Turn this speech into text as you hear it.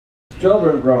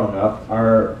children growing up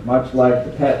are much like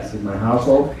the pets in my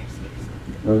household.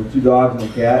 There's 2 dogs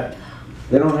and a cat.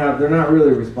 They're not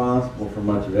really responsible for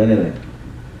much of anything.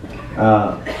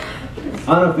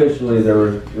 Unofficially,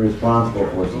 they're responsible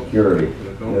for security.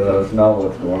 Let us know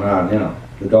what's going on.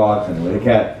 The dogs anyway. The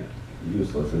cat is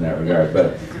useless in that regard.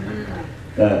 But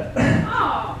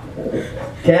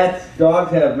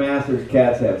dogs have masters,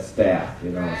 cats have staff.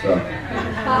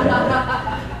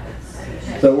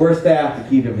 So we're staff to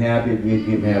keep him happy. If we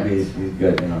keep him happy, he's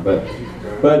good. But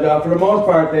for the most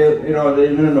part,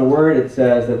 even in the Word, it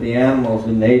says that the animals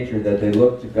in nature, that they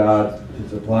look to God to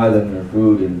supply them their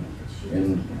food in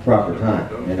proper time.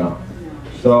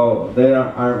 So they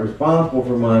aren't responsible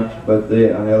for much, but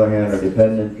they, on the other hand, are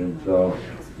dependent, and so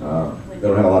they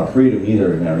don't have a lot of freedom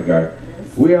either in that regard.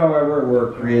 We, however,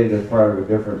 were created as part of a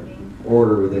different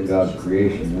order within God's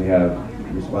creation. We have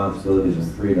responsibilities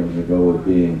and freedoms that go with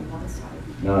being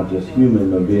not just human,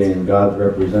 but being God's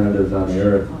representatives on the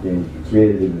earth, being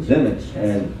created in His image,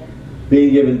 and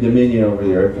being given dominion over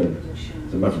the earth. And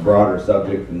it's a much broader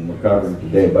subject than we're covering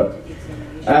today. But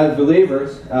as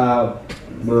believers,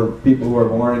 we're people who are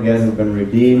born again, who've been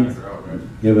redeemed,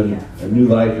 given a new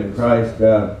life in Christ.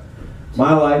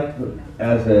 My life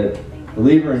as a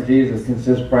believer in Jesus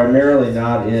consists primarily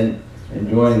not in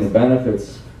enjoying the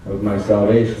benefits of my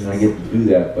salvation. I get to do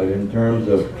that, but in terms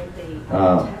of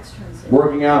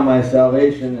working out my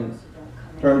salvation, in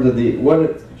terms of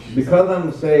because I'm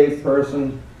a saved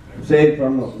person, saved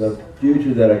from the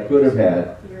future that I could have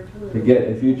had, to get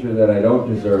a future that I don't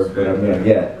deserve, but I'm going to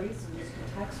get.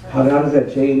 How does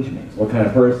that change me? What kind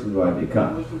of person do I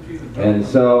become? And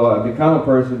so I become a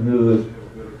person who is,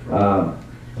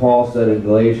 Paul said in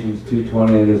Galatians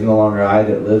 2:20, it is no longer I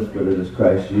that lives, but it is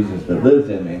Christ Jesus that lives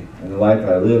in me. And the life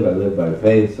I live by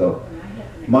faith. So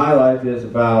my life is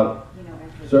about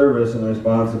service and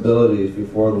responsibilities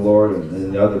before the Lord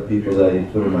and the other people that He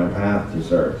put in my path to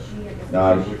serve.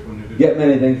 Now, I get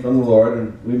many things from the Lord,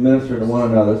 and we minister to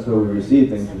one another, so we receive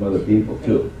things from other people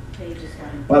too.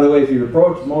 By the way, if you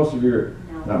approach all of your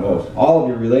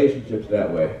relationships that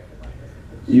way,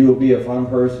 you will be a fun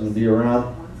person to be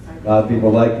around. A lot of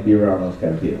people like to be around those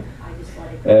kind of people.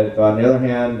 If, on the other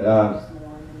hand,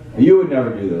 you would never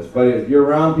do this, but if you're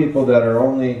around people that are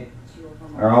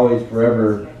always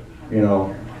forever,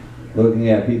 looking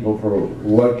at people for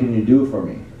what can you do for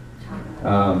me.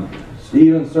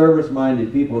 Even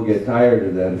service-minded people get tired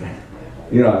of that,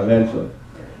 eventually.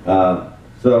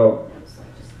 So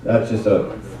that's just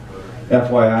a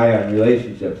FYI on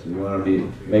relationships. If you want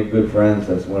to make good friends,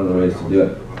 that's one of the ways to do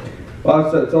it.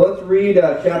 Well, so let's read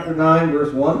chapter 9,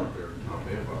 verse 1.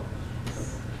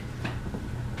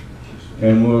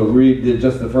 And we'll read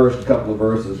just the first couple of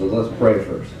verses, so let's pray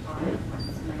first.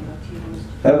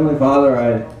 Heavenly Father,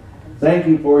 I thank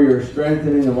You for Your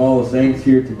strengthening of all the saints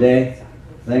here today.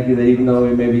 Thank You that even though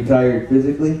we may be tired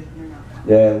physically,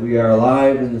 that we are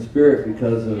alive in the Spirit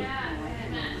because of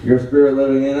Your Spirit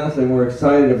living in us, and we're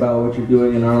excited about what You're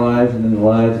doing in our lives and in the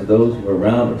lives of those who are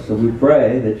around us. So we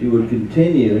pray that You would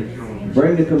continue to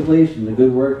bring to completion the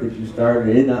good work that You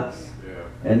started in us,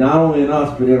 and not only in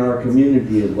us, but in our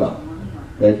community as well.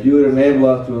 That You would enable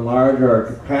us to enlarge our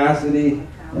capacity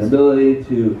and ability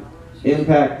to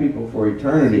impact people for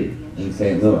eternity in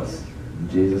St. Louis. In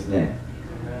Jesus' name.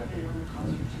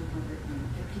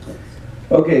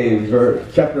 Okay,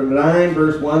 chapter 9,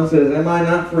 verse 1 says, Am I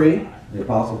not free? The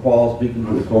Apostle Paul speaking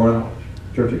to the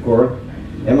church at Corinth.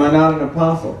 Am I not an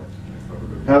apostle?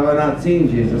 Have I not seen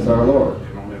Jesus our Lord?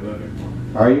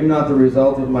 Are you not the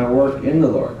result of my work in the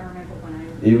Lord?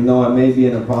 Even though I may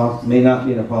not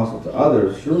be an apostle to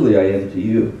others, surely I am to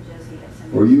you.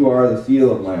 For you are the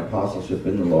seal of my apostleship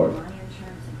in the Lord.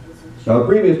 Now, the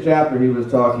previous chapter he was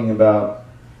talking about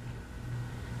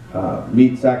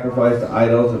meat sacrificed to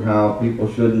idols and how people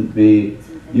shouldn't be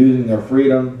using their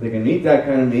freedom. They can eat that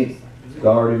kind of meat. It's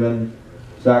already been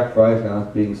sacrificed. Now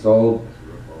it's being sold,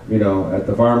 at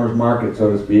the farmer's market, so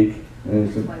to speak. And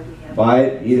you should buy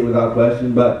it, eat it without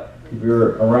question. But if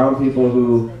you're around people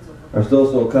who are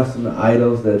still so accustomed to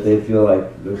idols that they feel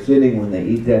like they're sinning when they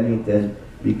eat that meat, then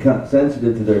be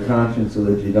sensitive to their conscience so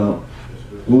that you don't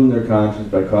wound their conscience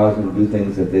by causing them to do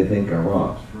things that they think are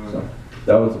wrong. So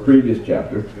that was the previous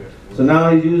chapter. So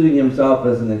now he's using himself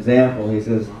as an example. He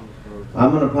says,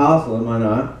 I'm an apostle, am I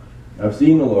not? I've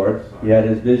seen the Lord. He had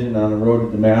his vision on the road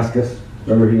to Damascus.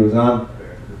 Remember, he was on,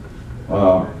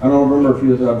 I don't remember if he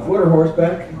was on foot or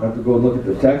horseback. I have to go and look at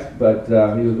the text, but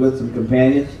he was with some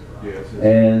companions.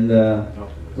 And the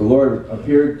Lord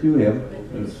appeared to him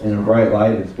in a bright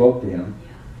light and spoke to him.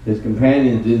 His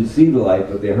companions didn't see the light,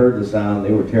 but they heard the sound.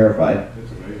 They were terrified.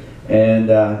 And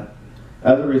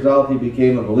As a result, he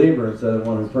became a believer instead of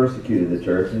one who persecuted the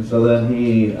church. And so then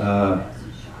he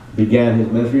began his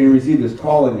ministry and received his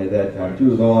calling at that time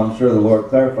too, though I'm sure the Lord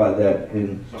clarified that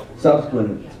in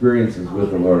subsequent experiences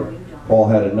with the Lord. Paul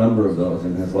had a number of those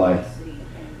in his life.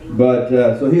 But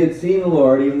so he had seen the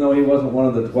Lord, even though he wasn't one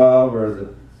of the 12 or the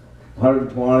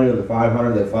 120 or the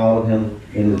 500 that followed him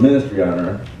in his ministry on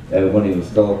earth, when he was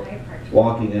still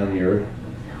walking on the earth.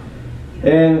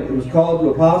 And it was called to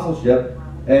apostleship.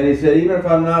 And he said, even if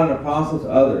I'm not an apostle to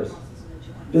others,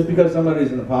 just because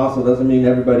somebody's an apostle doesn't mean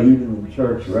everybody, even in the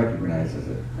church, recognizes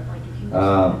it.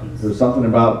 There's something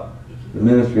about the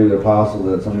ministry of the apostle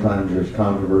that sometimes there's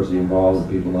controversy involved, and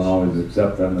people don't always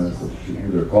accept them as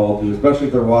who they're called to, especially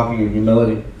if they're walking in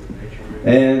humility.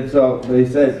 And so they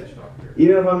said,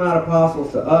 even if I'm not an apostle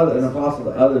to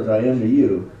others, I am to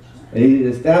you. And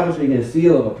he's establishing his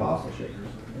seal of apostleship.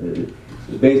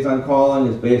 It's based on calling,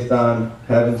 it's based on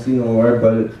having seen the Lord,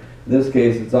 but in this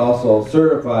case it's also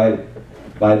certified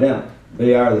by them.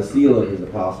 They are the seal of his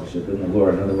apostleship in the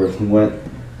Lord. In other words, he went,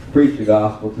 preached the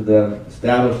gospel to them,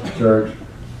 established the church,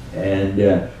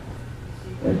 and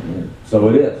so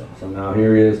it is. So now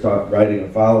here he is writing a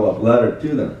follow-up letter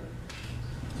to them.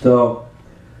 So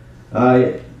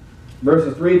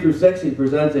verses 3 through 6, he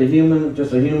presents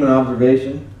just a human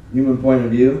observation, human point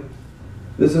of view.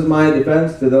 This is my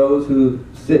defense to those who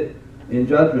sit in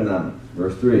judgment on me.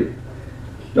 Verse 3.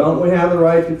 Don't we have the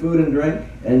right to food and drink?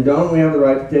 And don't we have the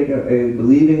right to take a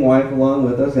believing wife along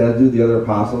with us, as do the other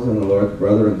apostles and the Lord's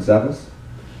brother and Cephas?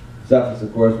 Cephas,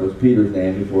 of course, was Peter's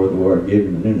name before the Lord gave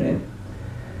him a new name.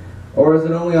 Or is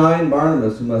it only I and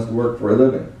Barnabas who must work for a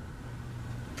living?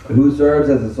 Who serves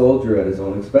as a soldier at his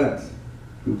own expense?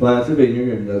 Who plants a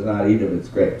vineyard and does not eat of its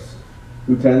grapes?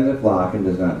 Who tends a flock and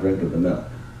does not drink of the milk?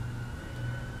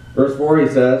 Verse 4, he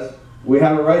says, we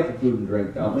have a right to food and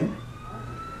drink, don't we?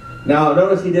 Now,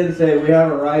 notice he didn't say we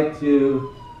have a right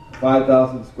to a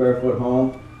 5,000 square foot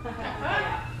home,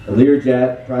 a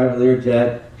Learjet, private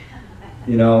Learjet,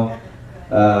 you know.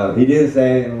 He didn't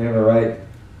say we have a right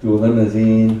to a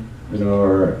limousine, you know,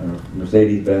 or a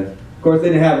Mercedes-Benz. Of course, they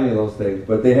didn't have any of those things,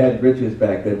 but they had riches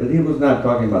back then. But he was not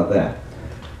talking about that.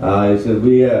 He said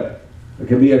we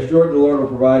can be assured the Lord will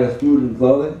provide us food and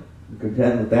clothing. We're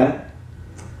content with that.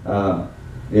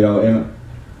 You know, in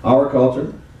our culture,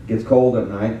 it gets cold at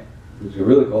night. It's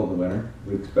really cold in the winter.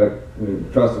 We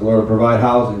trust the Lord to provide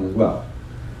housing as well.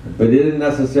 But it didn't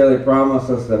necessarily promise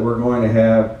us that we're going to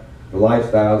have the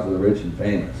lifestyles of the rich and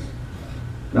famous.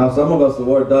 Now, some of us, the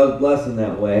Lord does bless in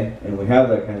that way, and we have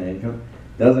that kind of income.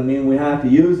 Doesn't mean we have to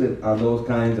use it on those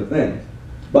kinds of things.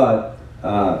 But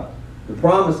the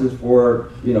promise is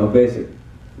for, you know, basic.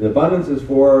 The abundance is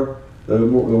for the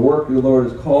work the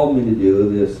Lord has called me to do.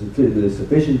 The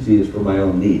sufficiency is for my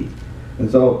own need.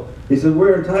 And so he says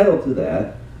we're entitled to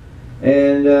that.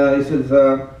 And he says,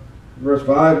 verse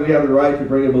 5, we have the right to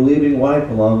bring a believing wife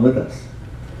along with us.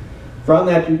 From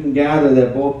that you can gather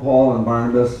that both Paul and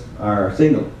Barnabas are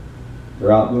single.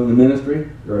 They're out doing the ministry.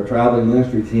 They're a traveling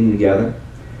ministry team together.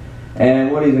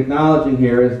 And what he's acknowledging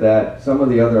here is that some of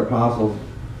the other apostles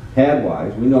had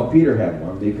wives. We know Peter had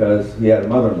one because he had a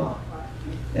mother-in-law.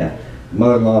 Yeah,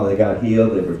 mother-in-law, they got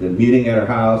healed. They were meeting at her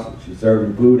house. She served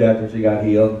him food after she got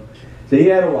healed. So he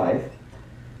had a wife.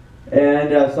 And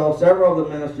so several of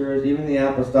the ministers, even the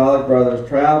apostolic brothers,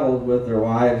 traveled with their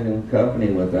wives in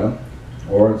company with them.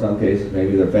 Or in some cases,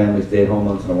 maybe their family stayed home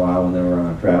once in a while when they were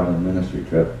on a traveling ministry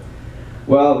trip.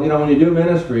 Well, you know, when you do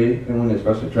ministry, and when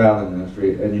especially traveling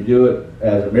ministry, and you do it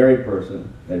as a married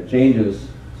person, it changes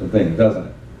some things, doesn't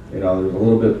it? You know, there's a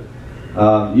little bit,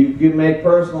 you make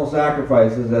personal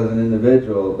sacrifices as an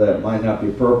individual that might not be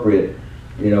appropriate,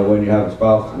 you know, when you have a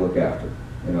spouse to look after.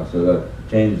 You know, so that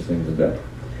changes things a bit.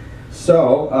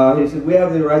 So, he said, we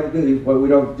have the right to do these, but we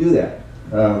don't do that.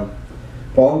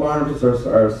 Paul and Barnabas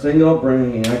are single,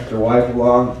 bringing an extra wife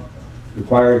along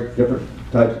requires different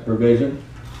types of provision.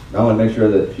 Not only make sure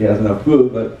that she has enough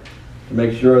food, but to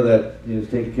make sure that he's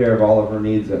taking care of all of her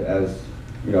needs as,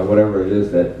 you know, whatever it is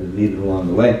that is needed along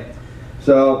the way.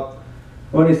 So,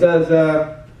 when he says,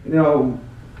 you know,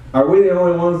 are we the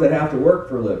only ones that have to work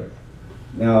for a living?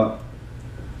 Now,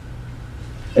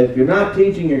 if you're not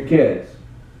teaching your kids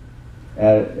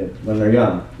when they're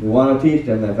young, you want to teach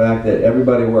them the fact that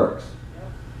everybody works.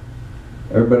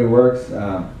 Everybody works.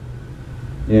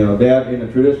 You know, dad, in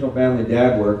a traditional family,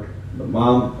 dad worked, but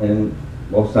mom, and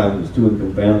most times it's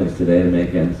two-income families today to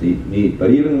make ends meet.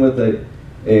 But even with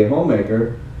a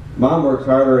homemaker, mom works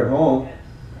harder at home,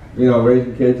 you know,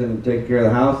 raising kids and taking care of the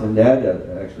house than dad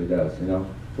actually does, you know.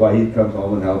 That's why he comes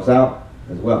home and helps out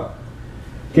as well.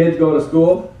 Kids go to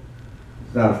school.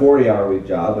 It's not a 40-hour-week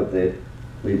job, but they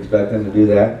We expect them to do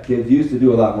that. Kids used to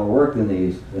do a lot more work than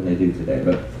they do today,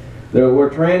 but we're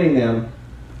training them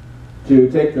to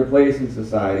take their place in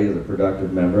society as a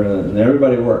productive member, and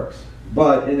everybody works.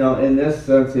 But in this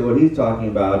sense, what he's talking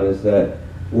about is that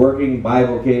working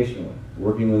bivocationally,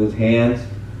 working with his hands.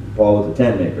 Paul was a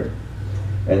tent maker,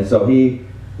 and so he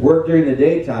worked during the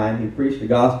daytime. He preached the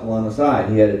gospel on the side.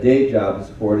 He had a day job to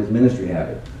support his ministry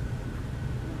habit,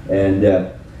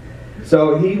 and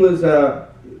so he was.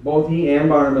 Both he and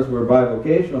Barnabas were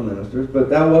bivocational ministers,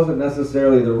 but that wasn't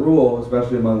necessarily the rule,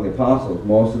 especially among the apostles.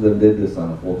 Most of them did this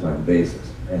on a full-time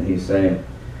basis. And he's saying,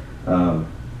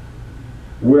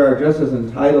 we are just as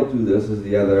entitled to this as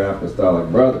the other apostolic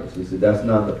brothers. He said, that's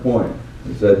not the point.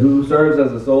 He said, who serves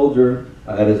as a soldier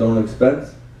at his own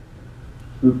expense?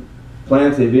 Who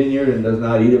plants a vineyard and does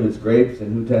not eat of its grapes?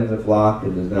 And who tends a flock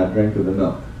and does not drink of the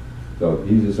milk? So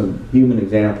he uses some human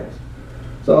examples.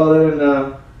 So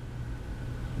then,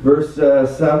 verse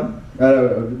 7,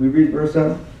 we read verse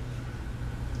 7?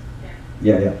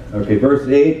 Yeah. Okay, verse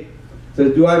 8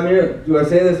 says, do I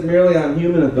say this merely on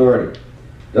human authority?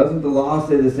 Doesn't the law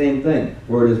say the same thing?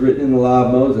 For it is written in the law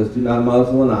of Moses, do not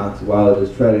muzzle an ox while it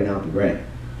is treading out the grain.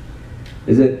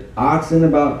 Is it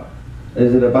about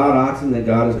oxen that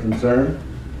God is concerned?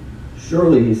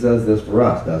 Surely he says this for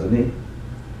us, doesn't he?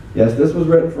 Yes, this was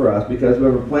written for us, because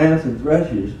whoever plants and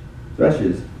threshes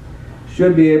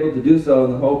should be able to do so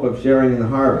in the hope of sharing in the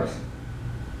harvest.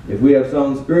 If we have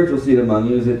sown spiritual seed among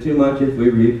you, is it too much if we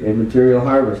reap a material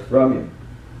harvest from you?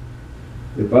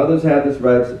 If others have this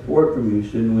right of support from you,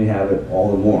 shouldn't we have it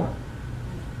all the more?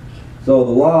 So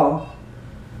the law,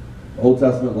 Old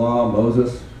Testament law,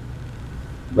 Moses,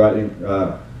 writing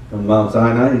from Mount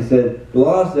Sinai, he said, the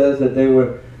law says that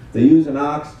they use an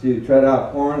ox to tread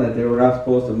out corn, that they were not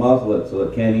supposed to muzzle it so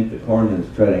it can't eat the corn that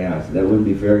it's treading out. So that wouldn't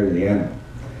be fair to the animal.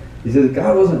 He says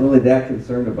God wasn't really that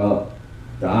concerned about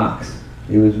the ox.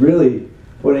 He was really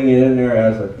putting it in there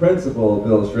as a principle of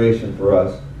illustration for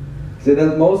us. He said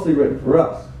that's mostly written for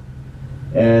us.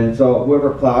 And so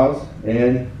whoever plows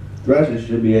and threshes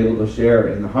should be able to share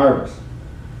in the harvest.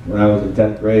 When I was in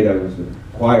 10th grade, I was in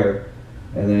choir,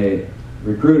 and they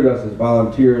recruited us as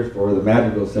volunteers for the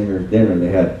Magical Singers dinner. They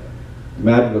had a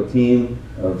magical team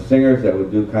of singers that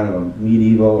would do kind of a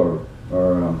medieval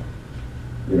or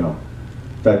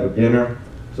type of dinner.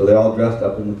 So they all dressed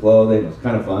up in the clothing. It was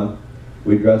kind of fun.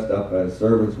 We dressed up as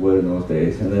servants would in those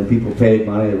days, and then people paid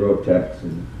money, they wrote checks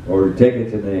and ordered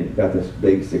tickets, and they got this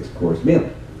big 6-course meal.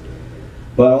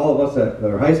 But all of us that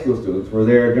are high school students were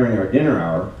there during our dinner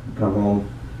hour, come home,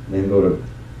 and then go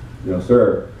to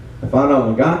serve. I found out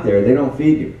when we got there, they don't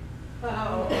feed you.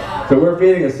 So we're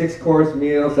feeding a 6-course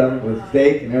meal, 7 with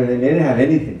steak and everything. They didn't have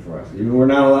anything for us. We're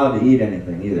not allowed to eat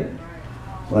anything either.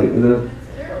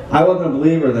 I wasn't a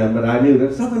believer then, but I knew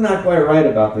there's something not quite right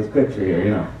about this picture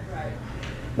here,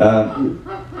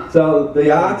 So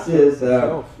the ox is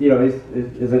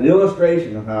an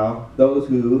illustration of how those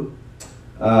who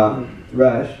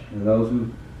thresh and those who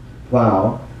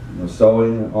plow,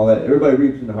 sowing and all that, everybody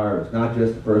reaps in the harvest, not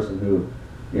just the person who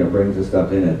brings the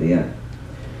stuff in at the end.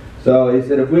 So he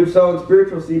said, if we've sown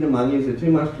spiritual seed among you, is it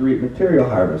too much to reap material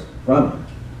harvest from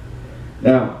you?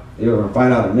 Now, you're going to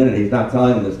find out in a minute, he's not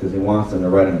telling them this because he wants them to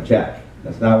write him a check.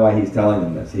 That's not why he's telling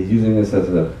them this. He's using this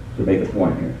to make a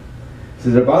point here. He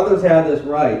says, if others have this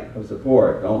right of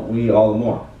support, don't we all the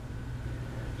more?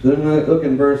 So then look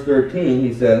in verse 13,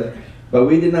 he says, but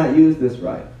we did not use this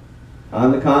right.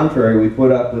 On the contrary, we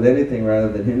put up with anything rather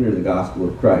than hinder the gospel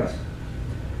of Christ.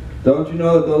 Don't you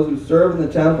know that those who serve in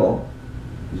the temple,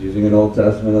 he's using an Old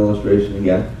Testament illustration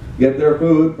again, get their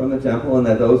food from the temple, and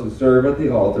that those who serve at the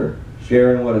altar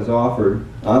share in what is offered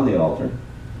on the altar?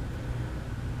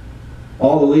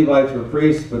 All the Levites were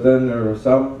priests, but then there were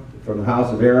some from the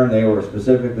house of Aaron. They were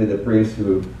specifically the priests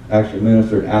who actually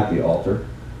ministered at the altar.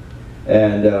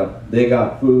 And they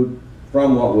got food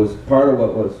from what was part of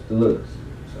what was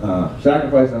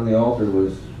sacrificed on the altar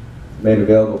was made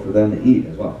available for them to eat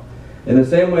as well. In the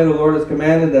same way, the Lord has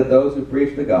commanded that those who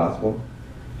preach the gospel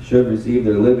should receive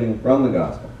their living from the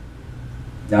gospel.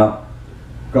 Now,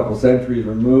 a couple centuries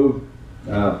removed,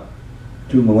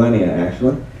 2 millennia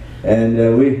actually, and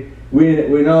we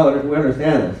know, we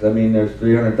understand this. I mean, there's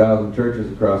 300,000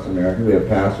 churches across America. We have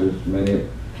pastors,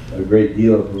 a great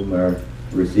deal of whom are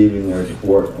receiving their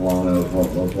support along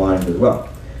those lines as well.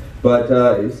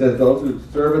 But he says those who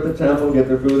serve at the temple get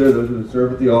their food there, those who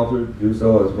serve at the altar do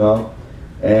so as well.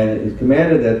 And he's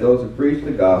commanded that those who preach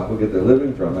the gospel get their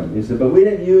living from it. And he said, but we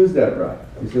didn't use that right.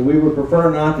 He said, we would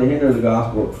prefer not to hinder the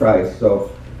gospel of Christ.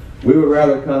 So we would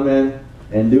rather come in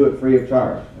and do it free of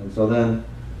charge. And so then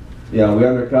we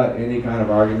undercut any kind of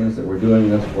arguments that we're doing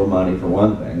this for money, for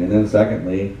one thing. And then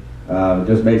secondly, it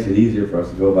just makes it easier for us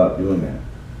to go about doing that.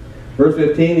 Verse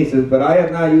 15, he says, "But I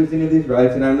have not used any of these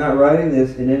rights, and I'm not writing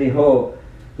this in any hope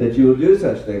that you will do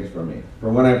such things for me. For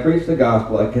when I preach the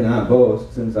gospel, I cannot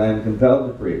boast, since I am compelled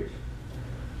to preach.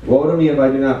 Woe to me if I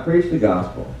do not preach the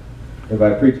gospel. If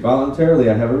I preach voluntarily,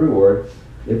 I have a reward.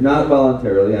 If not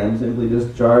voluntarily, I am simply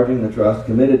discharging the trust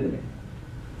committed to me.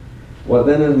 What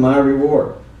then is my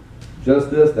reward? Just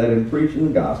this, that in preaching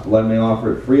the gospel, I may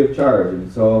offer it free of charge,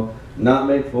 and so not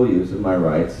make full use of my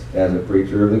rights as a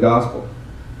preacher of the gospel."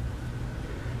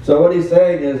 So what he's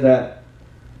saying is that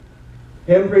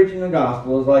him preaching the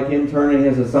gospel is like him turning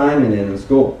his assignment in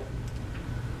school.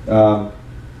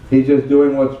 He's just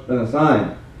doing what's been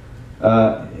assigned.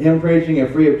 Him preaching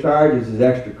it free of charge is his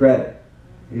extra credit.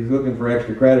 He's looking for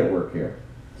extra credit work here.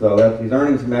 So he's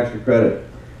earning some extra credit.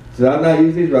 So I've not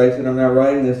used these rights, and I'm not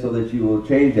writing this so that you will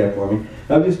change that for me.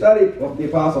 Now, if you study the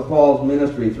Apostle Paul's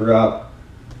ministry throughout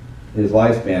his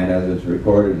lifespan, as it's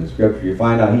recorded in Scripture, you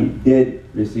find out he did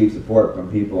receive support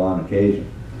from people on occasion.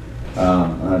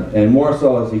 And more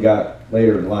so as he got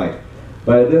later in life.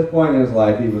 But at this point in his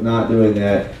life, he was not doing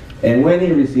that. And when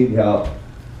he received help,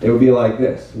 it would be like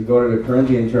this. He'd go to the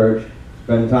Corinthian church,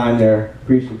 spend time there,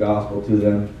 preach the gospel to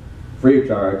them, free of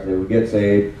charge. They would get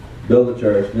saved, build a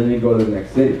church, and then he'd go to the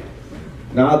next city.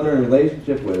 Now that they're in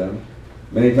relationship with him,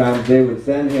 many times they would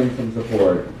send him some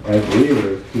support as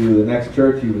believers to the next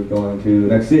church he was going to,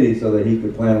 the next city, so that he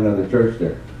could plant another church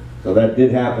there. So that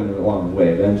did happen along the way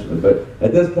eventually. But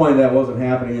at this point that wasn't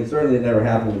happening, and certainly it never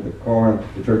happened with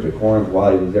the church at Corinth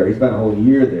while he was there. He spent a whole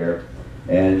year there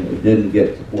and didn't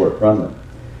get support from them.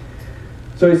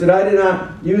 So he said, "I did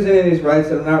not use any of these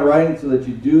rights, and I'm not writing so that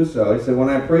you do so." He said, "When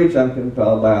I preach, I'm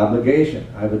compelled by obligation.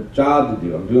 I have a job to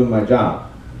do. I'm doing my job."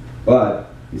 But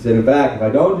he said, "In fact, if I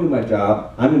don't do my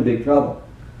job, I'm in big trouble.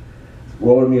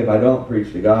 Woe to me if I don't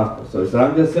preach the gospel." So he said,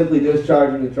 "I'm just simply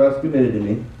discharging the trust committed to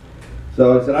me."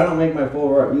 So he said, "I don't make my full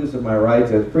use of my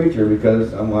rights as preacher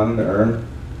because I'm wanting to earn,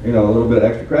 a little bit of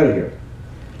extra credit here."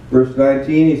 Verse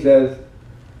 19, he says,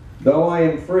 "Though I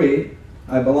am free,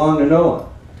 I belong to no one.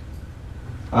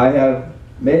 I have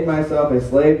made myself a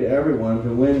slave to everyone to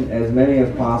win as many as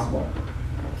possible.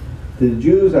 To the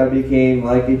Jews I became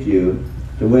like a Jew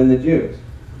to win the Jews.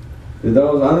 To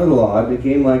those under the law I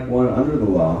became like one under the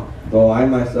law, though I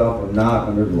myself am not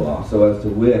under the law, so as to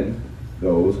win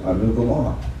those under the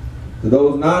law. To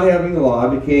those not having the law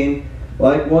I became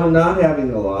like one not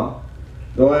having the law,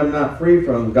 though I am not free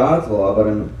from God's law, but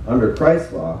am under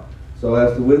Christ's law, so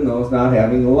as to win those not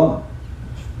having the law.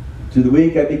 To the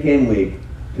weak I became weak,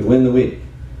 to win the weak.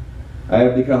 I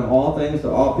have become all things to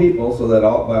all people, so that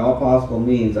by all possible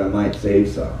means I might save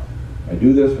some. I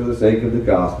do this for the sake of the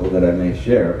gospel, that I may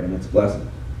share in its blessings."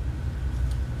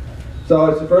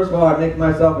 So first of all, I make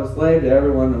myself a slave to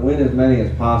everyone to win as many as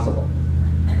possible.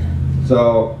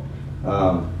 So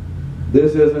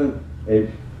this isn't a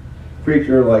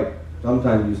preacher like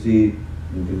sometimes you see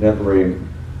in contemporary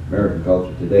American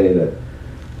culture today,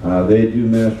 that they do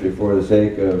ministry for the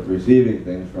sake of receiving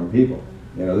things from people.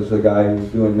 This is a guy who's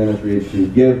doing ministry to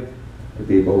give to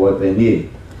people what they need.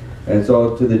 And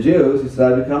so to the Jews, he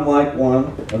said, "I become like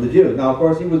one of the Jews." Now, of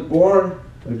course, he was born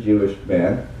a Jewish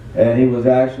man, and he was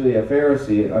actually a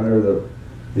Pharisee under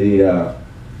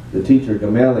the teacher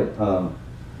Gamaliel.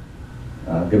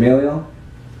 Gamaliel?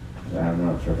 I'm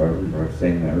not sure if I remember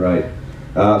saying that right.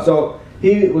 So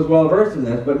he was well versed in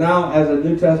this, but now as a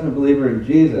New Testament believer in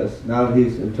Jesus, now that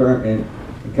he's encountered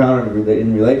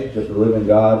in relationship to the living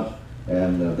God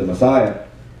and the Messiah,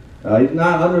 he's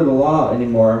not under the law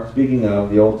anymore, speaking of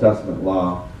the Old Testament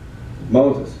law of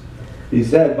Moses. He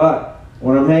said, "But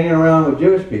when I'm hanging around with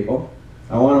Jewish people,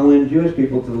 I want to win Jewish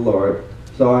people to the Lord,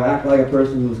 so I act like a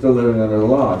person who's still living under the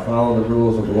law. I follow the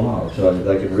rules of the law so that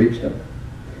I can reach them."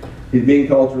 He's being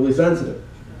culturally sensitive.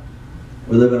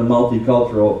 We live in a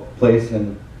multicultural place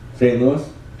in St. Louis,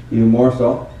 even more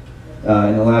so,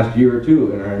 in the last year or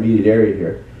two in our immediate area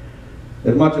here.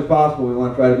 As much as possible, we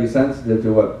want to try to be sensitive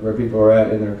to where people are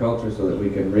at in their culture so that we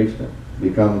can reach them,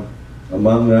 become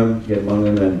among them, get among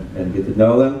them, and get to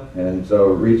know them, and so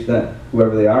reach them,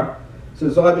 whoever they are.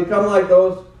 So I become like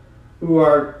those who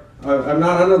are, I'm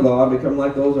not under the law, I become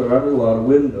like those who are under the law to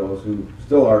win those who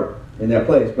still are in that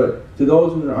place. But to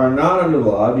those who are not under the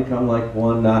law, I become like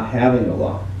one not having the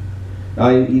law. Now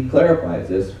he clarifies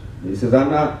this. He says,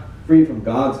 "I'm not free from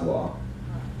God's law,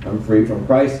 I'm free from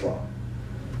Christ's law."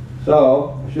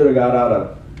 So I should have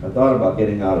I thought about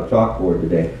getting out a chalkboard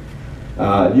today.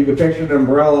 If you could picture an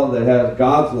umbrella that has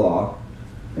God's law,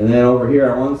 and then over here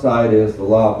on one side is the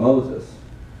law of Moses,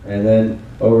 and then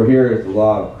over here is the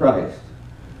law of Christ.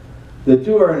 the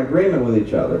two are in agreement with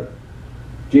each other.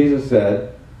 Jesus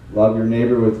said, love your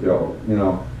neighbor with your,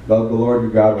 love the Lord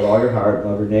your God with all your heart,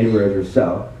 love your neighbor as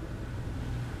yourself.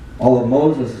 All of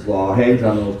Moses' law hangs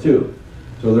on those two.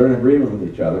 So they're in agreement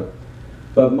with each other.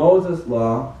 But Moses'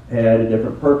 law had a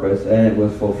different purpose, and it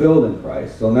was fulfilled in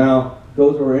Christ. So now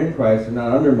those who are in Christ are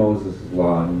not under Moses'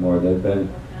 law anymore.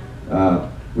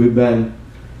 We've been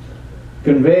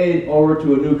conveyed over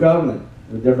to a new covenant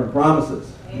with different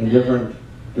promises and different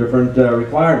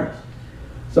requirements.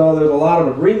 So there's a lot of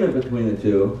agreement between the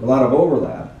two, a lot of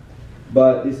overlap.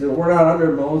 But he said, we're not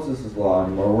under Moses' law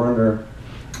anymore.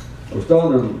 We're still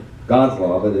under God's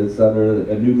law, but it's under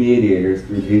a new mediator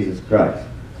through Jesus Christ.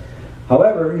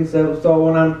 However, he said, so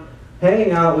when I'm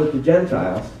hanging out with the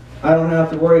Gentiles, I don't have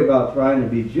to worry about trying to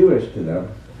be Jewish to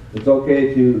them. It's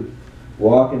okay to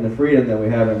walk in the freedom that we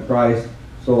have in Christ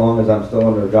so long as I'm still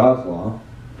under God's law,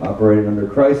 operating under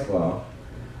Christ's law.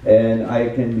 And I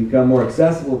can become more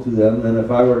accessible to them than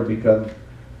if I were to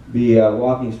be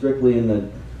walking strictly in the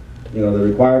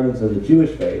requirements of the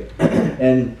Jewish faith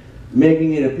and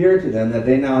making it appear to them that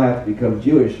they now have to become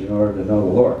Jewish in order to know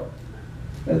the Lord.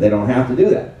 That they don't have to do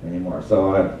that anymore.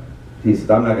 So he said,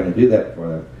 I'm not going to do that for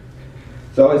them.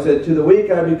 So I said, to the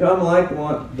weak I become like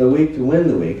the weak to win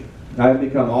the weak. I have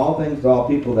become all things to all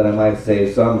people that I might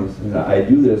save some. I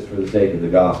do this for the sake of the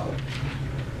gospel.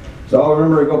 So I'll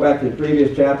remember to go back to the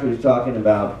previous chapter. He's talking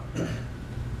about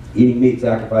eating meat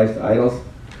sacrificed to idols.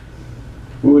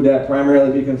 Who would that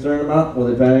primarily be concerned about? Well,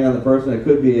 depending on the person, it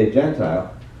could be a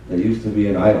Gentile that used to be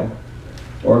an idol.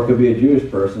 Or it could be a Jewish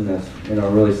person that's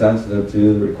really sensitive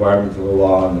to the requirements of the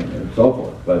law and so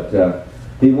forth. But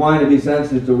he wanted to be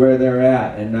sensitive to where they're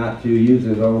at and not to use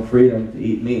his own freedom to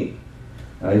eat meat.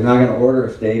 He's not going to order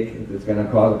a steak if it's going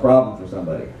to cause a problem for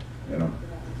somebody.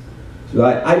 So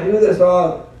I do this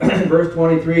all, verse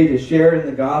 23, to share in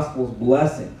the gospel's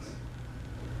blessings.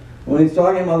 When he's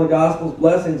talking about the gospel's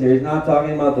blessings here, he's not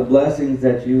talking about the blessings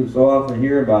that you so often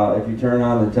hear about if you turn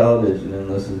on the television and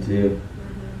listen to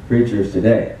preachers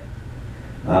today.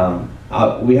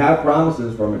 We have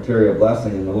promises for material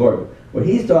blessing in the Lord. What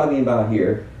he's talking about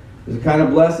here is the kind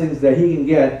of blessings that he can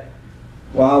get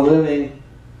while living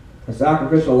a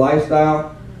sacrificial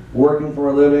lifestyle, working for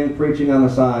a living, preaching on the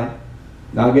side,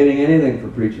 not getting anything for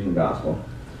preaching the gospel.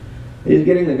 He's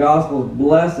getting the gospel's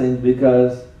blessings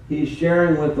because he's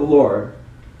sharing with the Lord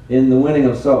in the winning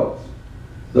of souls.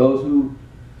 Those who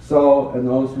sow and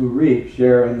those who reap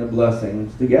share in the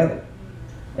blessings together.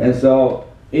 And so,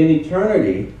 in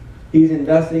eternity, he's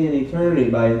investing in eternity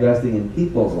by investing in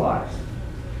people's lives.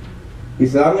 He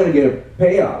said, I'm going to get a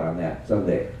payout on that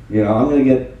someday. I'm going to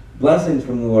get blessings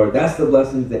from the Lord. That's the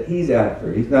blessings that he's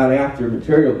after. He's not after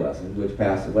material blessings, which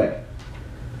pass away.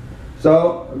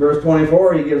 So, verse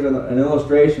 24, he gives an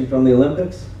illustration from the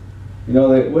Olympics.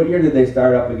 What year did they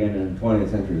start up again in the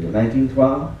 20th century?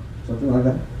 1912? Something like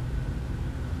that?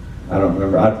 I don't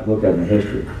remember. I have to look at it in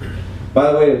history.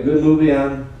 By the way, a good movie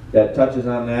that touches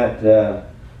on that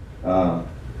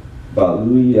about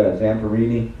Louis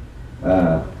Zamperini.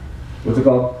 What's it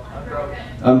called? Unbroken.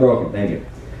 Unbroken, thank you.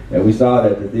 Yeah, we saw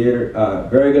it at the theater.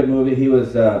 Very good movie. He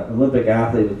was an Olympic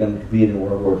athlete, was going to compete in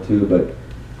World War II, but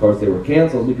of course they were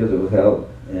canceled because it was held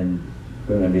and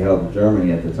going to be held in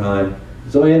Germany at the time.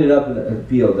 So he ended up in a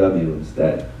POW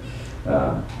instead.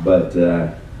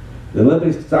 The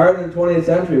Olympics started in the 20th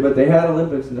century, but they had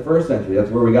Olympics in the first century. That's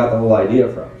where we got the whole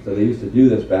idea from. So they used to do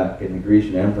this back in the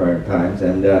Grecian Empire times.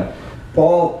 And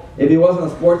Paul, if he wasn't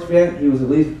a sports fan, he was at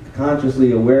least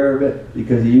consciously aware of it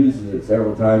because he uses it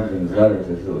several times in his letters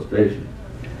as illustration.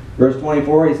 Verse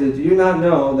 24, he says, do you not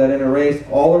know that in a race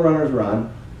all the runners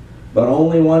run, but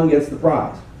only one gets the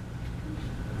prize?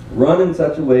 Run in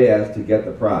such a way as to get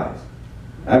the prize.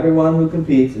 Everyone who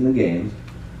competes in the games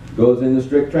goes into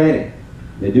strict training.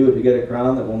 They do it to get a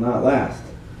crown that will not last.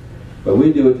 But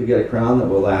we do it to get a crown that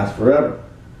will last forever.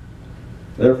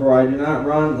 Therefore I do not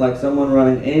run like someone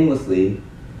running aimlessly,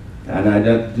 and I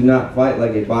do not fight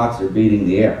like a boxer beating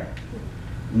the air.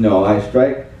 No, I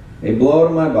strike a blow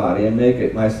to my body and make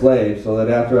it my slave, so that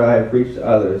after I have preached to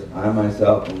others, I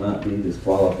myself will not be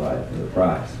disqualified for the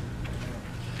prize.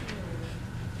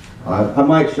 I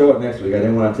might show it next week. I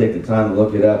didn't want to take the time to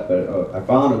look it up, but I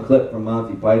found a clip from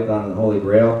Monty Python and the Holy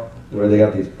Grail where they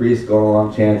got these priests going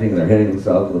along chanting and they're hitting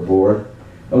themselves with a board.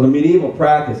 It was a medieval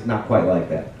practice, not quite like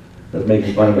that. That's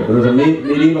making fun of it. But there was a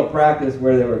medieval practice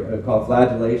where they were called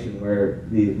flagellation, where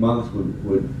the monks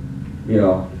would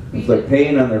it's like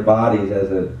pain on their bodies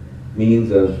as a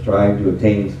means of trying to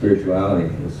attain spirituality.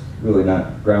 It was really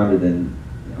not grounded in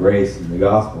grace and the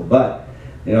gospel, but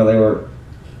they were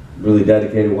really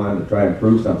dedicated, wanting to try and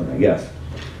prove something, I guess.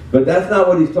 But that's not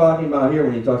what he's talking about here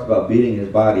when he talks about beating his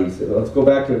body. Let's go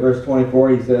back to verse 24.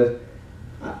 He says,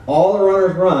 all the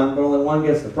runners run, but only one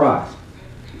gets the prize.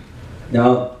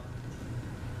 Now,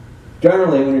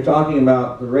 generally, when you're talking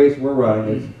about the race we're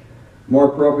running, it's more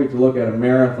appropriate to look at a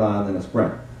marathon than a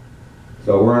sprint.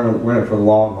 So we're in it for the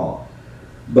long haul.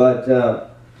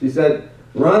 But she said,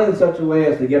 run in such a way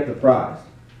as to get the prize.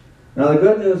 Now, the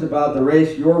good news about the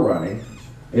race you're running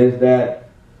is that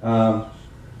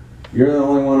you're the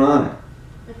only one on it.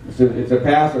 It's a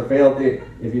pass or fail thing.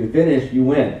 If you finish, you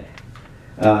win.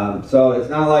 So it's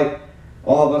not like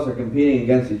all of us are competing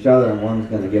against each other and one's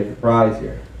going to get the prize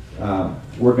here.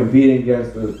 We're competing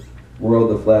against the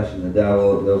world, the flesh, and the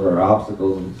devil. Those are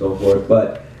obstacles and so forth.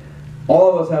 But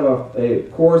all of us have a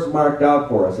course marked out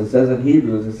for us. It says in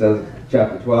Hebrews, it says,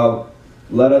 chapter 12,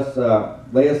 let us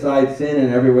lay aside sin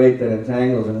and every weight that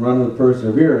entangles and run with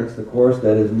perseverance the course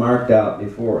that is marked out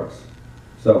before us.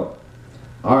 So,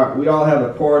 we all have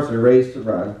a course or race to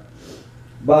run.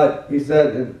 But he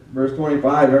said in verse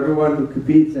 25, everyone who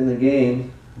competes in the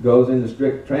game goes into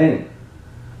strict training.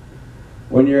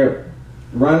 When you're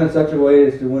run in such a way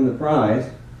as to win the prize,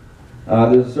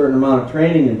 there's a certain amount of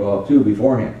training involved too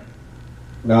beforehand.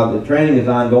 Now the training is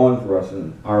ongoing for us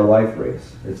in our life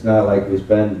race. It's not like we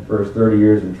spend the first 30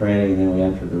 years in training and then we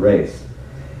enter the race.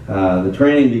 The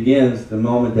training begins the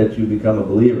moment that you become a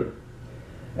believer.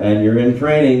 And you're in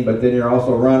training, but then you're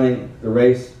also running the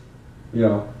race, you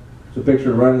know. So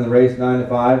picture running the race 9 to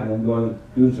 5 and then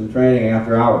doing some training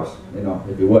after hours, you know,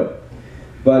 if you would.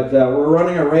 But we're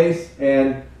running a race,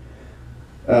 and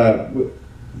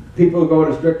people go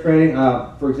into strict training.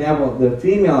 For example, the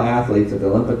female athletes at the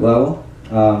Olympic level,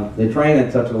 they train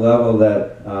at such a level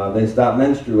that they stop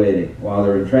menstruating while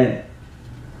they're in training.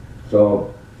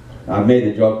 So I've made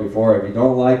the joke before, if you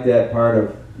don't like that part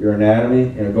of your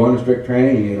anatomy, you know, go into strict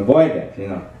training, you can avoid that, you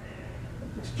know.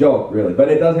 It's a joke, really, but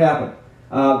it does happen.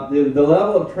 The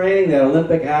level of training that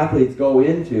Olympic athletes go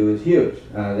into is huge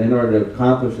in order to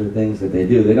accomplish the things that they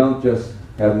do. They don't just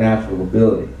have natural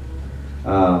ability.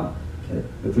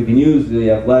 If we can use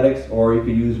the athletics, or you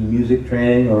could use music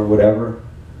training or whatever.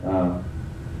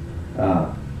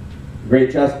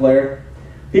 Great chess player.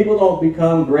 People don't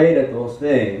become great at those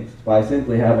things by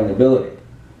simply having ability.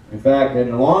 In fact,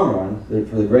 in the long run,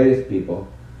 for the greatest people,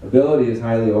 ability is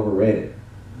highly overrated.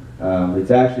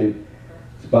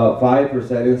 It's about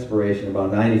 5% inspiration,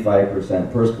 about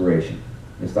 95% perspiration.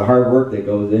 It's the hard work that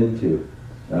goes into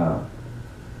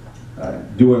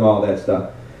doing all that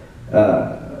stuff.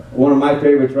 One of my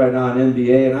favorites right now in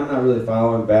NBA, and I'm not really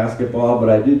following basketball, but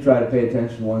I do try to pay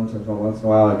attention once in a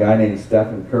while, a guy named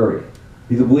Stephen Curry.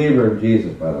 He's a believer in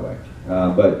Jesus, by the way.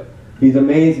 But he's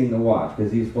amazing to watch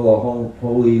because he's full of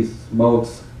holy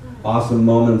smokes, awesome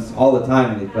moments all the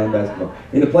time when he's playing basketball.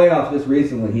 In the playoffs just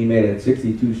recently, he made a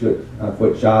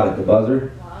 62-foot shot at the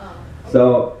buzzer. Wow.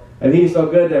 So, and he's so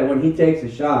good that when he takes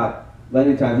a shot,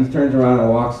 many times he turns around and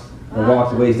walks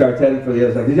away. He starts heading for the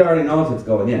other side because he already knows it's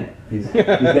going in. He's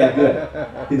that good.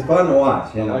 He's fun to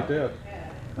watch, you know. I like that.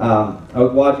 I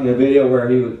was watching a video where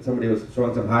somebody was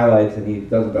showing some highlights, and he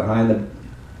does it behind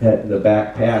the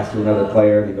back pass to another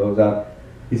player, and he goes up.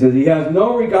 He says he has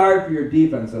no regard for your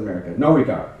defense in America. No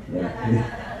regard. Yeah.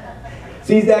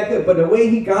 See, he's that good. But the way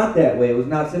he got that way was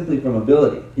not simply from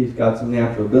ability. He's got some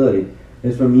natural ability.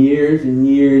 It's from years and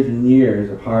years and years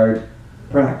of hard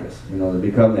practice, you know, to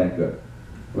become that good.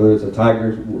 Whether it's a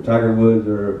Tiger Woods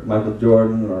or Michael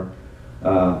Jordan or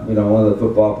you know, one of the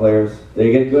football players,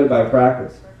 they get good by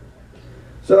practice.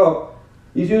 So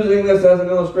he's using this as an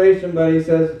illustration, but he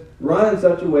says, run in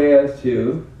such a way as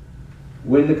to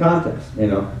win the contest, you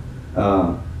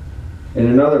know. In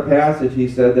another passage, he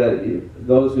said that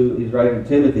he's writing to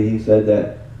Timothy, he said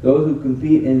that those who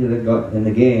compete in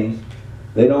the games,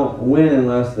 they don't win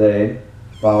unless they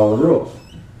follow the rules.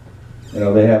 You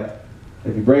know,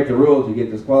 if you break the rules, you get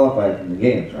disqualified from the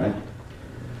games, right?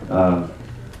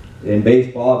 In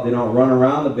baseball, if they don't run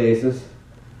around the bases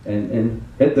and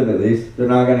hit them at least, they're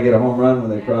not going to get a home run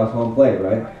when they cross home plate,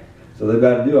 right? So they've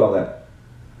got to do all that.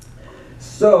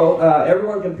 So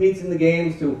everyone competes in the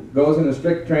games, goes into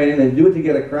strict training. They do it to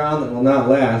get a crown that will not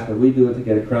last, but we do it to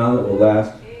get a crown that will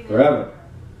last forever.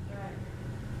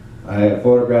 I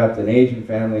photographed an Asian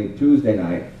family Tuesday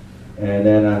night, and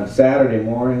then on Saturday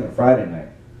morning, or Friday night,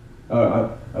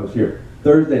 I was here.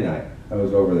 Thursday night, I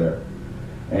was over there.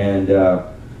 And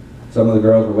some of the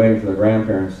girls were waiting for their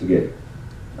grandparents to get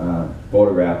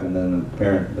photographed, and then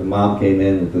the mom came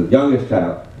in with the youngest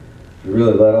child. She was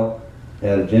really little. They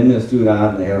had a gymnast suit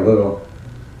on, and they had a little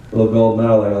gold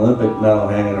medal, an Olympic medal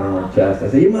hanging on her chest. I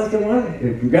said, you must have won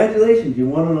it. Congratulations, you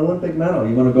won an Olympic medal.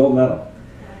 You won a gold medal.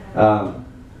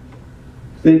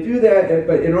 So you do that,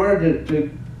 but in order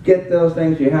to get those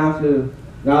things, you have to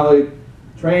not only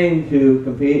train to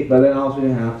compete, but then also you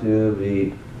have to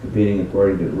be competing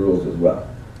according to the rules as well.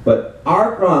 But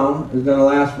our crown is going to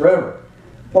last forever.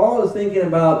 Paul is thinking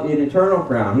about an eternal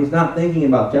crown. He's not thinking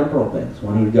about temporal things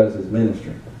when he does his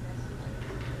ministry.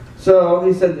 So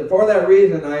he said, for that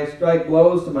reason I strike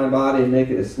blows to my body and make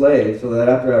it a slave, so that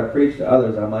after I preach to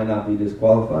others I might not be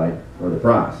disqualified for the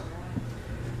prize.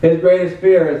 His greatest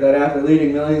fear is that after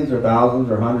leading millions or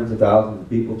thousands or hundreds of thousands of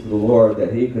people to the Lord,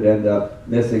 that he could end up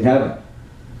missing heaven.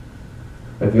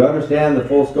 If you understand the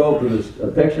full scope of this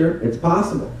picture, it's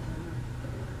possible.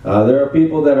 There are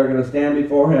people that are going to stand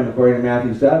before him, according to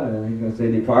Matthew 7, and he's going to say,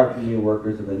 depart from you,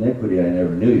 workers of iniquity, I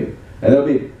never knew you. And there'll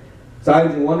be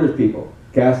signs and wonders people,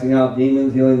 casting out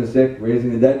demons, healing the sick,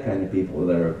 raising the dead kind of people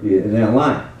that are in that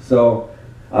line. So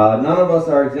none of us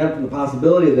are exempt from the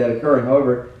possibility of that occurring.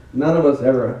 However, none of us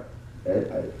ever,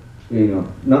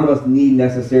 none of us need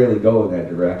necessarily go in that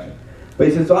direction. But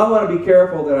he said, so I want to be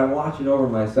careful that I'm watching over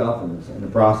myself in the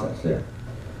process there.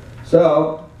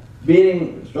 So,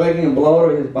 striking a blow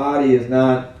to his body is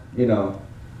not,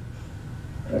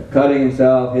 cutting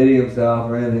himself, hitting himself,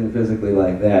 or anything physically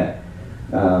like that.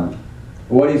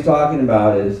 What he's talking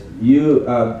about is you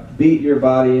beat your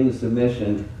body into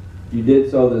submission. You did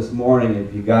so this morning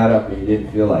if you got up and you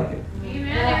didn't feel like it.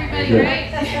 Amen, everybody,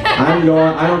 right?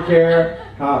 I don't care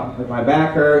if my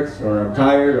back hurts or I'm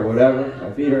tired or whatever,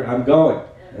 my feet hurt, I'm going.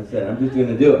 That's it. I'm just going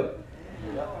to do it.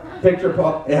 Picture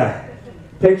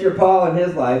Paul in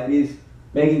his life. He's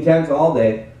making tents all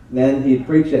day, and then he'd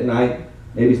preach at night,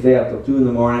 maybe stay up till 2 in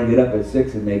the morning, get up at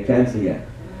 6 and make tents again.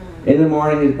 In the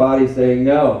morning his body's saying,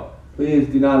 no, please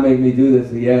do not make me do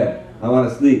this again. I want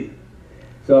to sleep.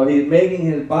 So he's making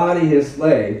his body his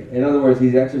slave. In other words,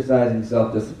 he's exercising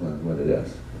self-discipline is what it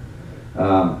is.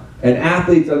 And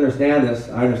athletes understand this.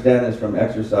 I understand this from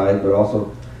exercise, but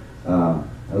also I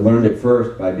learned it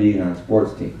first by being on a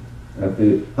sports team.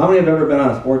 How many have ever been on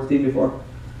a sports team before?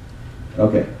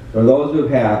 Okay. For those who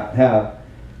have,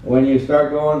 when you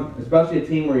start going, especially a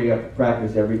team where you have to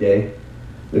practice every day,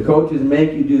 the coaches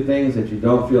make you do things that you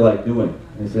don't feel like doing.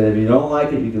 They said, if you don't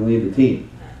like it, you can leave the team.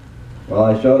 Well,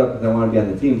 I showed up because I want to be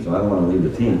on the team, so I don't want to leave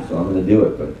the team, so I'm going to do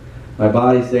it. But my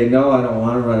body's saying, no, I don't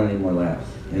want to run any more laps,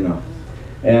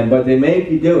 But they make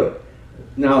you do it.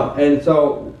 Now, and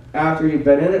so after you've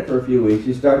been in it for a few weeks,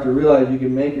 you start to realize you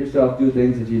can make yourself do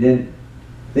things that you didn't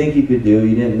think you could do,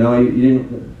 you didn't know, you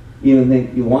didn't even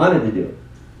think you wanted to do.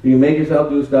 You can make yourself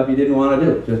do stuff you didn't want to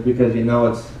do just because you know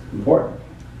it's important.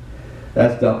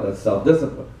 That's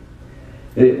self-discipline.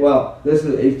 He's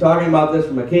talking about this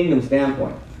from a kingdom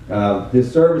standpoint.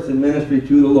 His service and ministry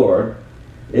to the Lord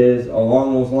is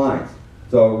along those lines.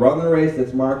 So run the race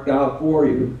that's marked out for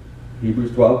you,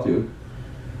 Hebrews 12:2.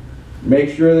 Make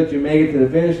sure that you make it to the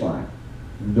finish line.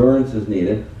 Endurance is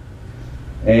needed.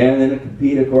 And then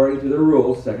compete according to the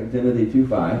rules, 2 Timothy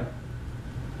 2:5.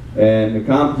 And the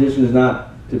competition is not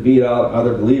to beat out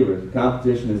other believers. The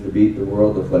competition is to beat the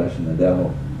world, the flesh, and the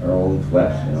devil, our own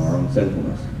flesh, our own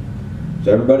sinfulness.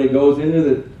 So everybody goes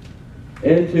into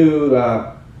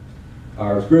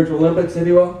our spiritual Olympics, if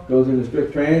you will, goes into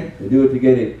strict training. They do it to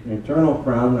get an eternal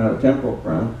crown, not a temporal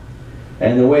crown.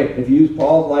 And if you use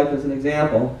Paul's life as an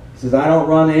example, he says, I don't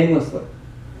run aimlessly.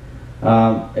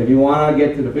 If you want to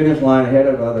get to the finish line ahead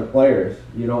of other players,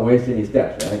 you don't waste any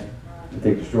steps, right? You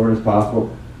take the shortest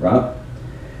possible route.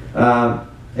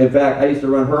 In fact, I used to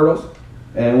run hurdles,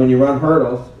 and when you run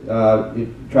hurdles,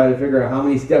 you try to figure out how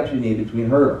many steps you need between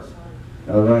hurdles.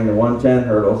 I was running the 110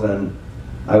 hurdles, and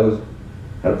I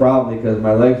had a problem because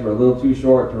my legs were a little too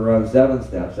short to run 7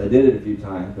 steps. I did it a few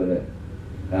times, but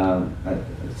I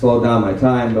slowed down my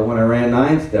time. But when I ran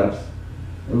 9 steps,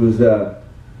 it was 2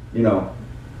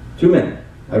 minutes.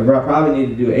 I probably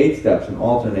need to do 8 steps and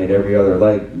alternate every other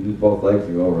leg, use both legs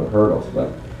to go over the hurdles.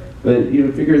 But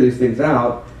you figure these things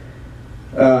out.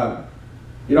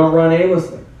 You don't run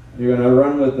aimlessly. You're going to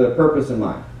run with a purpose in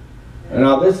mind. And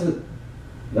now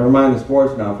never mind the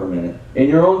sports now for a minute. In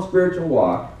your own spiritual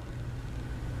walk,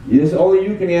 only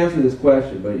you can answer this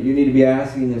question, but you need to be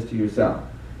asking this to yourself.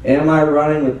 Am I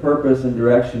running with purpose and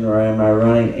direction, or am I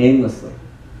running aimlessly?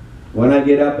 When I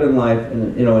get up in life,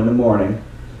 in the morning,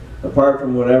 apart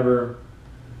from whatever,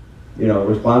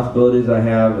 responsibilities I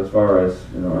have as far as,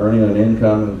 earning an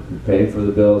income and paying for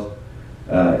the bills,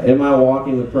 am I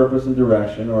walking with purpose and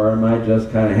direction, or am I just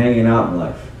kind of hanging out in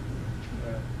life?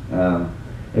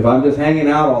 If I'm just hanging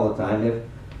out all the time, if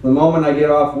the moment I get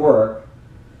off work,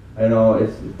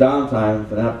 it's downtime,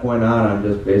 from that point on I'm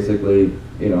just basically,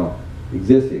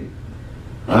 existing.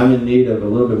 I'm in need of a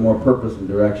little bit more purpose and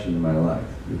direction in my life,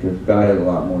 because God has a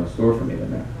lot more in store for me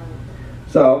than that.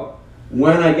 So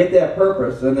when I get that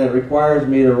purpose, then it requires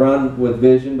me to run with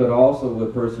vision, but also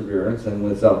with perseverance and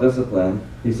with self-discipline.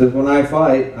 He says, when I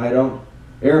fight, I don't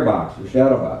airbox or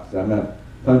shadow box. I'm not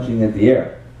punching at the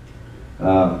air.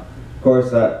 Of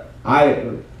course,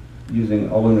 owing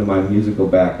to my musical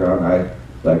background, I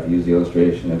like to use the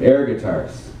illustration of air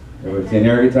guitars. Ever seen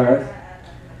air guitars?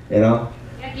 You know?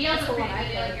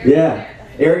 Yeah.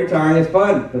 Air guitaring is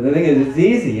fun, but the thing is, it's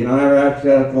easy. You don't ever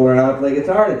actually have to learn how to play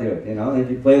guitar to do it. You know, if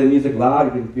you play the music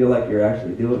loud, you can feel like you're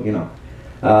actually doing. You know,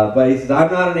 but he says,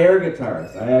 I'm not an air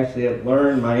guitarist. I actually have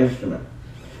learned my instrument.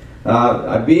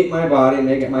 I beat my body,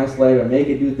 make it my slave, and make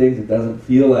it do things it doesn't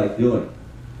feel like doing.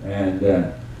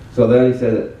 And so then he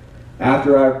said,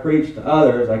 after I've preached to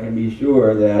others, I can be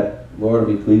sure that the Lord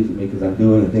will be pleased with me because I'm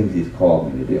doing the things He's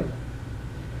called me to do.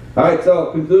 All right.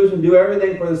 So conclusion: do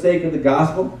everything for the sake of the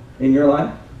gospel in your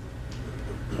life.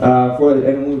 And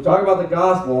when we talk about the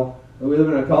gospel, we live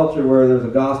in a culture where there's a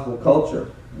gospel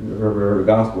culture. You've ever heard of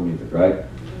gospel music, right?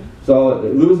 So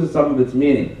it loses some of its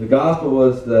meaning. The gospel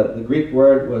was, the Greek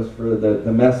word was for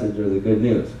the message or the good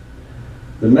news.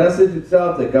 The message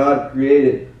itself that God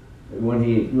created when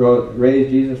He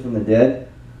raised Jesus from the dead,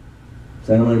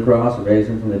 sent Him on the cross and raised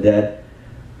Him from the dead,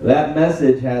 that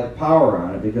message has power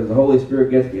on it because the Holy Spirit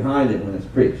gets behind it when it's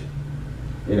preached.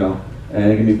 You know? And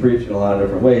it can be preached in a lot of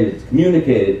different ways. It's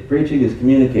communicated. Preaching is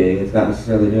communicating. It's not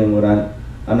necessarily doing what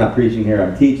I'm not preaching here,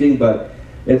 I'm teaching, but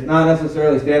it's not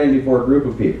necessarily standing before a group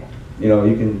of people. You know,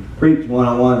 you can preach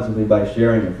one-on-one simply by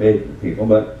sharing your faith with people,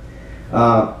 but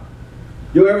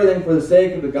do everything for the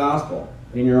sake of the gospel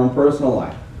in your own personal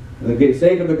life. The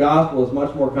sake of the gospel is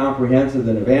much more comprehensive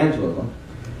than evangelism.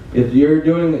 If you're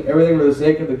doing everything for the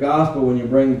sake of the gospel when you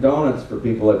bring donuts for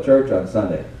people at church on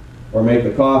Sunday, or make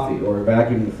the coffee, or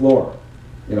vacuum the floor,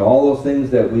 you know, all those things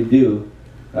that we do,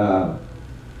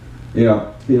 you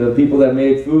know, the people that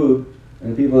made food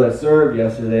and the people that served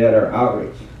yesterday at our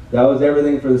outreach, that was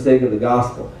everything for the sake of the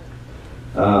gospel.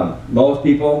 Most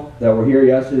people that were here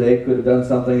yesterday could have done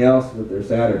something else with their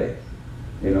Saturday,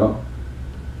 you know.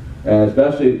 And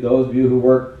especially those of you who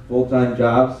work full-time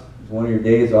jobs, it's one of your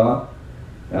days off.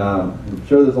 I'm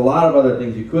sure there's a lot of other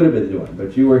things you could have been doing,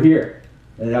 but you were here.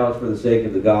 And that was for the sake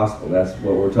of the gospel. That's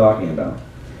what we're talking about.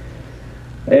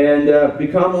 And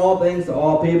become all things to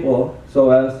all people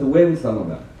so as to win some of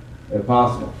them, if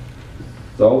possible.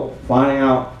 So finding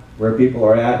out where people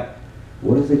are at,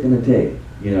 what is it going to take?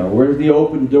 You know, where's the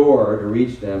open door to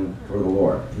reach them for the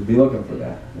Lord? You'll be looking for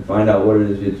that and find out what it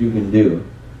is that you can do.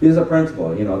 This is a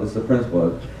principle. You know, this is a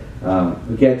principle.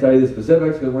 We can't tell you the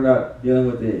specifics because we're not dealing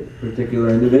with the particular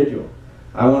individual.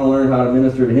 I want to learn how to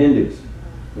minister to Hindus.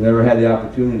 I've never had the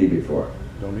opportunity before.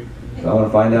 So I want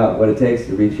to find out what it takes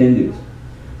to reach Hindus.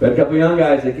 We had a couple of young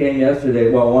guys that came yesterday.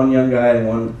 Well, one young guy and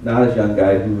one not as young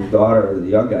guy whose daughter, the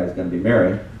young guy, is going to be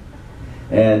married.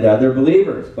 And they're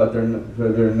believers, but they're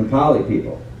Nepali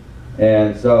people.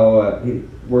 And so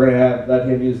we're going to let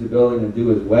him use the building and do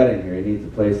his wedding here. He needs a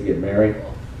place to get married.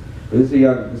 But this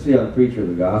is a young preacher of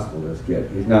the gospel, this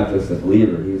kid. He's not just a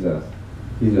believer. He's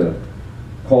a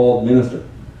called minister.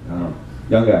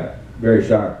 Young guy, very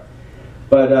sharp.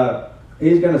 But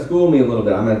he's going to school me a little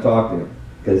bit. I'm going to talk to him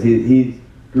because he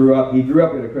grew up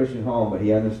in a Christian home, but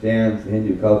he understands the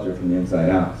Hindu culture from the inside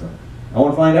out. So I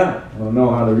want to find out. I want to know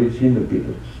how to reach Hindu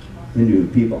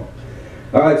people.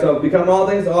 All right, so become all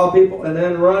things to all people, and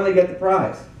then run to get the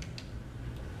prize.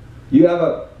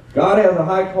 God has a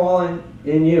high calling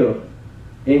in you,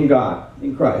 in God,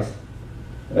 in Christ.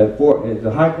 It's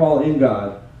a high call in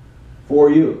God for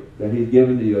you that He's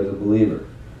given to you as a believer.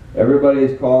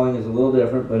 Everybody's calling is a little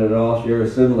different, but it all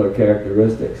shares similar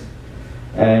characteristics.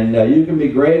 And you can be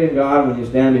great in God when you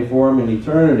stand before Him in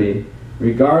eternity,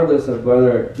 regardless of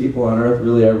whether people on earth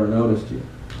really ever noticed you,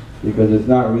 because it's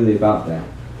not really about that.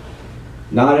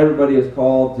 Not everybody is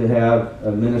called to have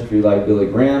a ministry like Billy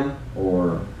Graham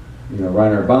or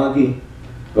Reinhard Bonnke,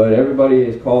 but everybody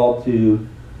is called to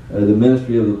the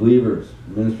ministry of the believers,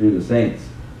 the ministry of the saints.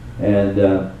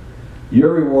 And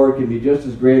your reward can be just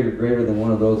as great or greater than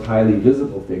one of those highly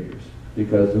visible figures,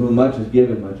 because to whom much is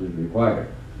given, much is required.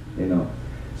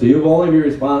 So you'll only be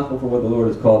responsible for what the Lord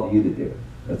has called you to do.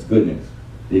 That's good news,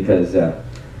 because I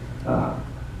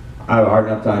have a hard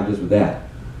enough time just with that.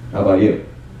 How about you?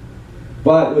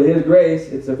 But with His grace,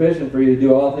 it's sufficient for you to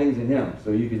do all things in Him,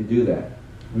 so you can do that.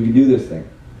 We can do this thing.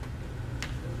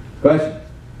 Question?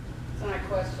 It's not a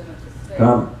question, it's a statement.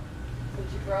 Come.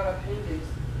 Since you brought up Hindus,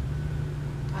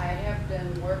 I have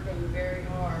been working very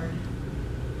hard,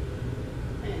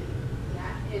 and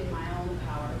not in my own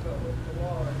power, but with the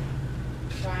Lord,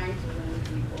 trying to win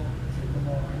people to the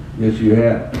Lord. Yes, you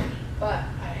have. But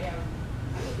I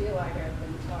feel like I've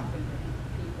been talking to Him.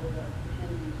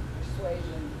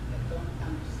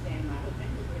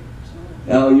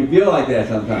 Oh, you feel like that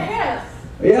sometimes. Yes.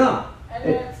 Yeah. And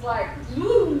then it's like,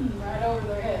 boom, right over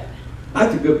their head.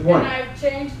 That's a good point. And I've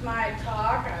changed my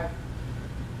talk. I've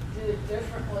did it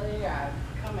differently. I've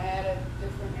come at it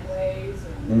different ways.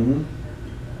 And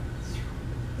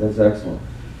That's excellent.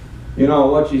 You know,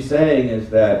 what she's saying is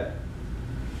that,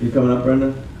 you coming up,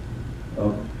 Brenda?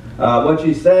 Okay. What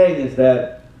she's saying is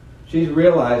that she's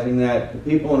realizing that the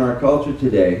people in our culture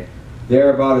today,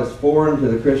 they're about as foreign to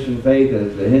the Christian faith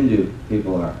as the Hindu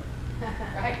people are.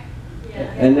 Right? Yeah.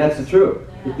 And that's the truth.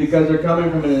 It's because they're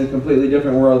coming from a completely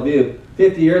different worldview.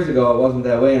 50 years ago, it wasn't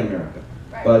that way in America.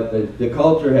 Right. But the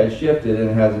culture has shifted and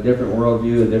it has a different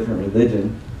worldview, a different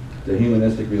religion, the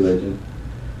humanistic religion,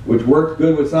 which works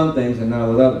good with some things and not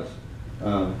with others.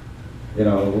 You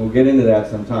know, we'll get into that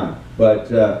sometime. But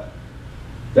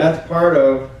that's part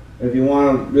of, if you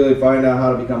want to really find out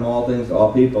how to become all things to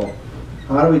all people,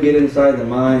 how do we get inside the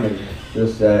mind of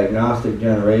this agnostic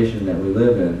generation that we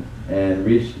live in and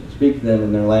speak to them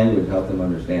in their language, help them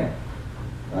understand?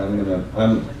 I'm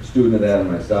a student of that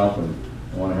myself, and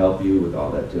I want to help you with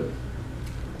all that too.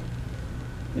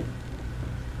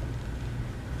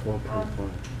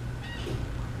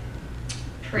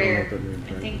 Prayer.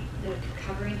 I think the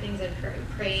covering things and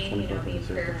praying, being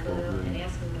prayerful and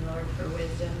asking the Lord for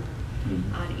wisdom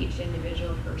on each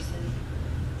individual person,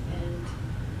 and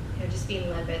just being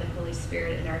led by the Holy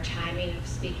Spirit in our timing of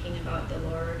speaking about the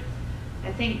Lord.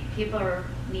 I think people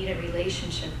need a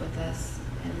relationship with us,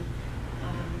 and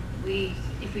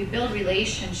if we build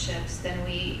relationships, then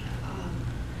we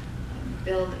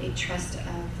build a trust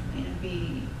of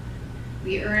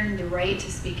we earn the right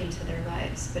to speak into their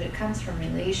lives, but it comes from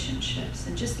relationships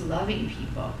and just loving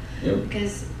people. Yep.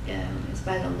 Because it's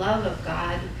by the love of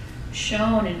God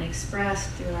shown and expressed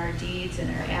through our deeds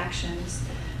and our actions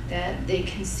that they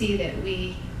can see that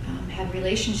we have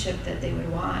relationship that they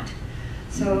would want.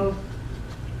 So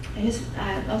let's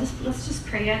just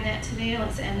pray on that today.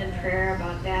 Let's end in prayer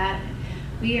about that.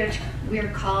 We are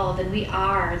called, and we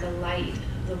are the light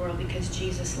of the world because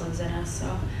Jesus lives in us.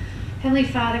 So Heavenly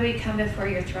Father, we come before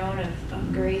your throne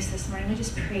of grace this morning. We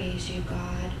just praise you,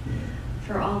 God,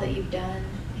 for all that you've done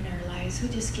in our lives. We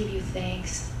just give you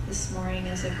thanks this morning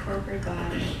as a corporate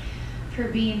body for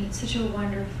being such a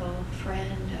wonderful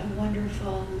friend, a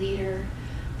wonderful leader,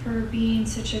 for being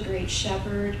such a great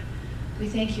shepherd. We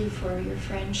thank you for your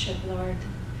friendship, Lord,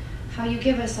 how you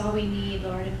give us all we need,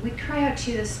 Lord. And we cry out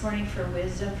to you this morning for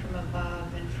wisdom from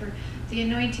above and for the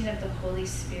anointing of the Holy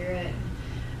Spirit,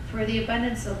 for the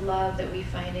abundance of love that we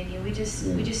find in you. We just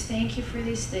thank you for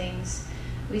these things.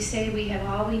 We say we have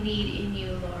all we need in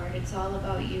you, Lord. It's all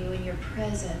about you and your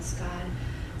presence, God.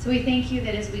 So we thank you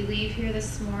that as we leave here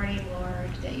this morning,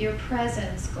 Lord, that your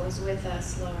presence goes with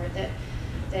us, Lord,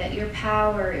 that your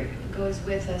power goes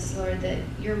with us, Lord, that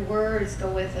your words go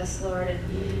with us, Lord.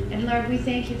 And Lord, we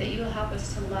thank you that you will help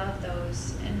us to love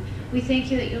those. And we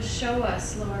thank you that you'll show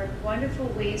us, Lord, wonderful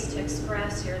ways to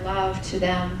express your love to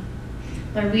them.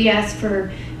 Lord, we ask for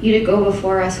you to go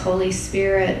before us, Holy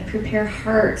Spirit. Prepare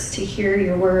hearts to hear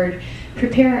your word.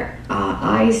 Prepare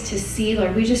eyes to see,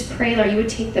 Lord. We just pray, Lord, you would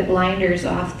take the blinders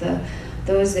off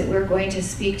those that we're going to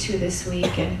speak to this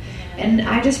week. And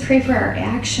I just pray for our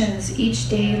actions each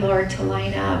day, Lord, to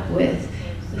line up with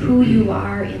who you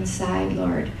are inside,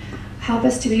 Lord. Help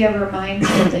us to be ever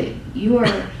mindful that you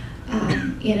are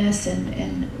in us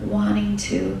and wanting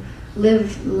to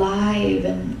live live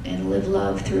and live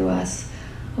love through us.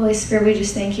 Holy Spirit, we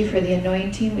just thank you for the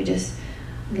anointing. We just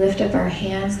lift up our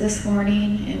hands this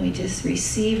morning and we just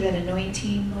receive that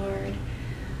anointing, Lord.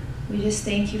 We just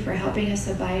thank you for helping us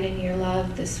abide in your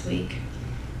love this week.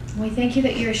 We thank you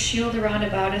that you're a shield around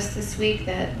about us this week,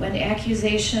 that when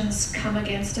accusations come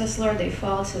against us, Lord, they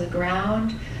fall to the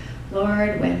ground.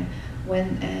 Lord, when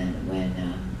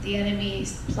the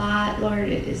enemy's plot, Lord,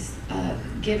 is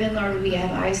given, Lord, we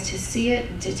have eyes to see it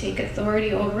and to take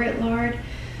authority over it, Lord.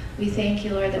 We thank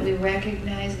you, Lord, that we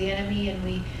recognize the enemy, and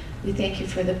we thank you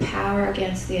for the power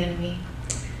against the enemy.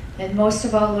 And most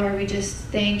of all, Lord, we just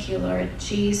thank you, Lord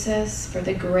Jesus, for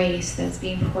the grace that's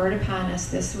being poured upon us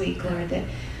this week, Lord, that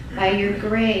by your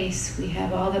grace we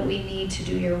have all that we need to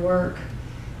do your work.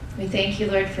 We thank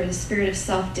you, Lord, for the spirit of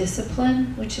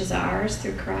self-discipline, which is ours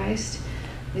through Christ.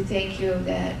 We thank you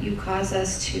that you cause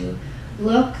us to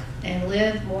look and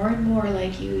live more and more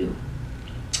like you,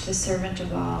 the servant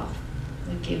of all.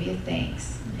 We give you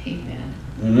thanks. Amen.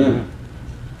 Amen.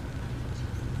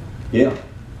 Yeah.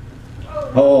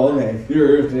 Oh, okay.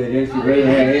 You're raising your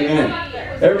hand.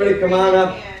 Amen. Everybody come on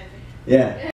up. Yeah.